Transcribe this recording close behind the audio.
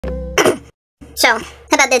So, how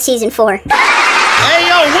about that season 4? Hey,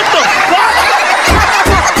 yo, what the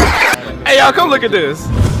fuck? Hey, y'all, come look at this.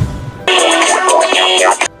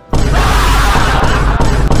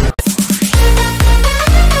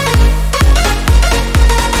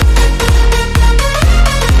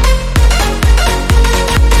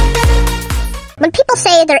 When people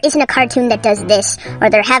say there isn't a cartoon that does this, or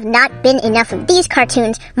there have not been enough of these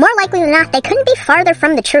cartoons, more likely than not, they couldn't be farther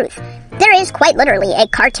from the truth. There is, quite literally, a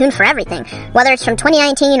cartoon for everything, whether it's from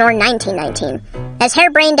 2019 or 1919. As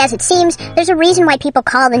harebrained as it seems, there's a reason why people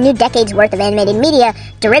call the new decade's worth of animated media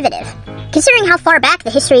derivative. Considering how far back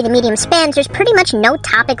the history of the medium spans, there's pretty much no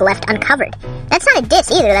topic left uncovered. That's not a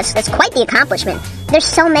diss either, that's quite the accomplishment. There's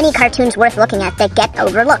so many cartoons worth looking at that get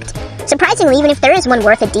overlooked. Surprisingly, even if there is one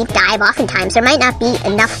worth a deep dive, oftentimes there might not be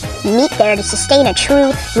enough meat there to sustain a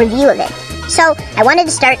true review of it. So, I wanted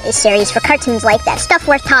to start a series for cartoons like that, stuff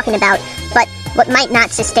worth talking about, but what might not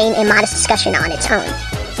sustain a modest discussion on its own.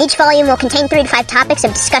 Each volume will contain 3 to 5 topics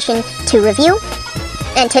of discussion to review,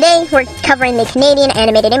 and today we're covering the Canadian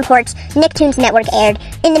animated imports Nicktoons Network aired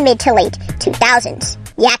in the mid to late 2000s.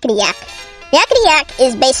 Yakety Yak. Yakety Yak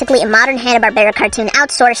is basically a modern Hanna-Barbera cartoon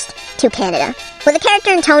outsourced to Canada. With a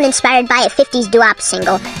character and tone inspired by a 50s doo-wop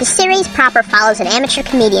single, the series proper follows an amateur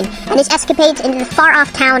comedian and his escapades into the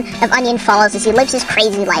far-off town of Onion Falls as he lives his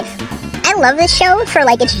crazy life. I love this show for,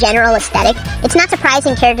 its general aesthetic. It's not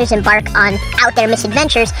surprising characters embark on out-there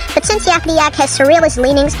misadventures, but since Yakety Yak has surrealist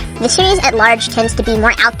leanings, the series at large tends to be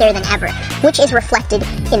more out there than ever, which is reflected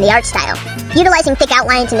in the art style. Utilizing thick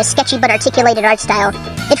outlines and a sketchy but articulated art style,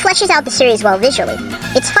 it fleshes out the series well visually.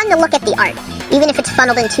 It's fun to look at the art, even if it's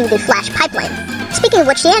funneled into the Flash pipeline. Speaking of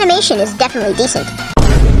which, the animation is definitely decent.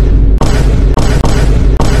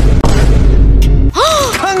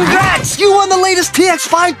 Congrats! You won the latest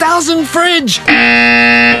TX5000 fridge!